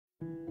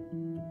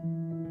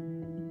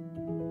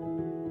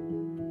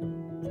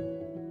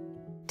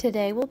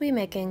Today we'll be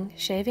making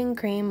shaving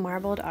cream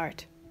marbled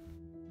art.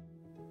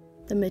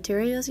 The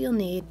materials you'll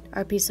need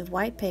are a piece of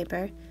white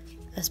paper,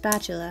 a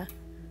spatula,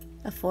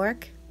 a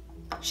fork,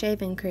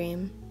 shaving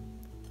cream,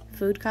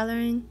 food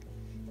coloring,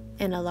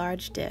 and a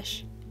large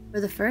dish.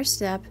 For the first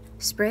step,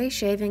 spray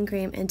shaving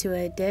cream into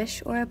a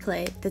dish or a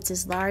plate that's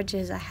as large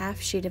as a half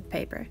sheet of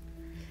paper.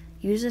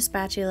 Use a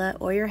spatula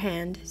or your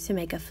hand to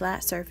make a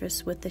flat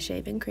surface with the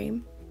shaving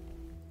cream.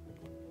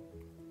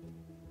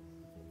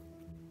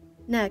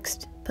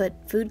 Next,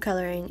 put food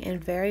coloring in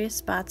various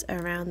spots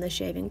around the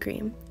shaving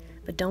cream,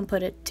 but don't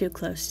put it too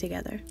close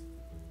together.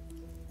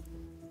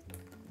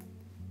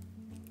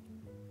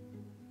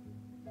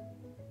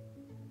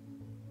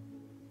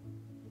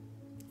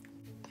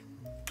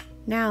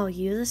 Now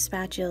use a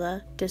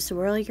spatula to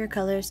swirl your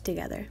colors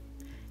together.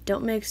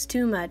 Don't mix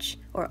too much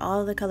or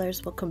all the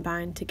colors will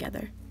combine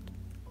together.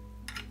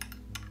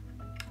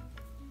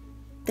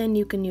 Then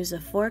you can use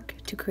a fork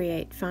to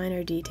create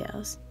finer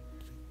details.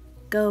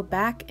 Go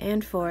back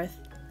and forth,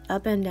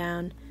 up and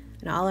down,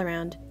 and all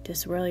around to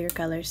swirl your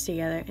colors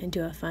together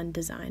into a fun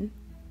design.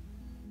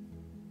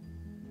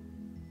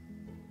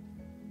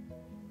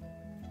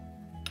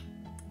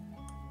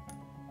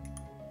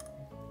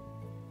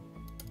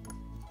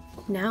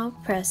 Now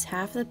press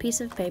half the piece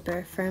of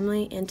paper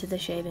firmly into the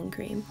shaving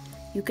cream.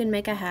 You can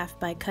make a half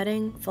by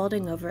cutting,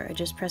 folding over, or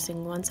just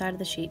pressing one side of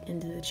the sheet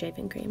into the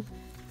shaving cream.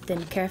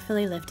 Then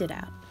carefully lift it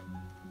out.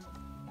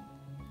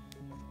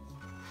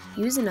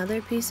 Use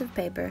another piece of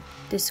paper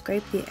to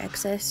scrape the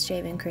excess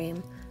shaving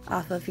cream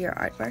off of your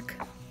artwork.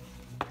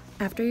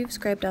 After you've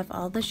scraped off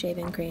all the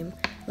shaving cream,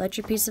 let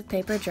your piece of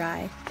paper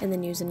dry and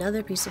then use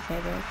another piece of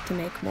paper to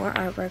make more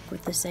artwork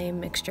with the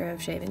same mixture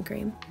of shaving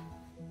cream.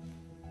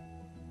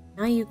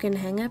 Now you can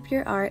hang up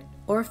your art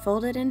or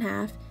fold it in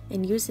half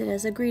and use it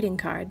as a greeting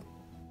card.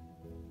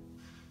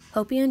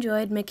 Hope you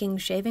enjoyed making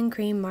shaving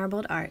cream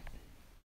marbled art.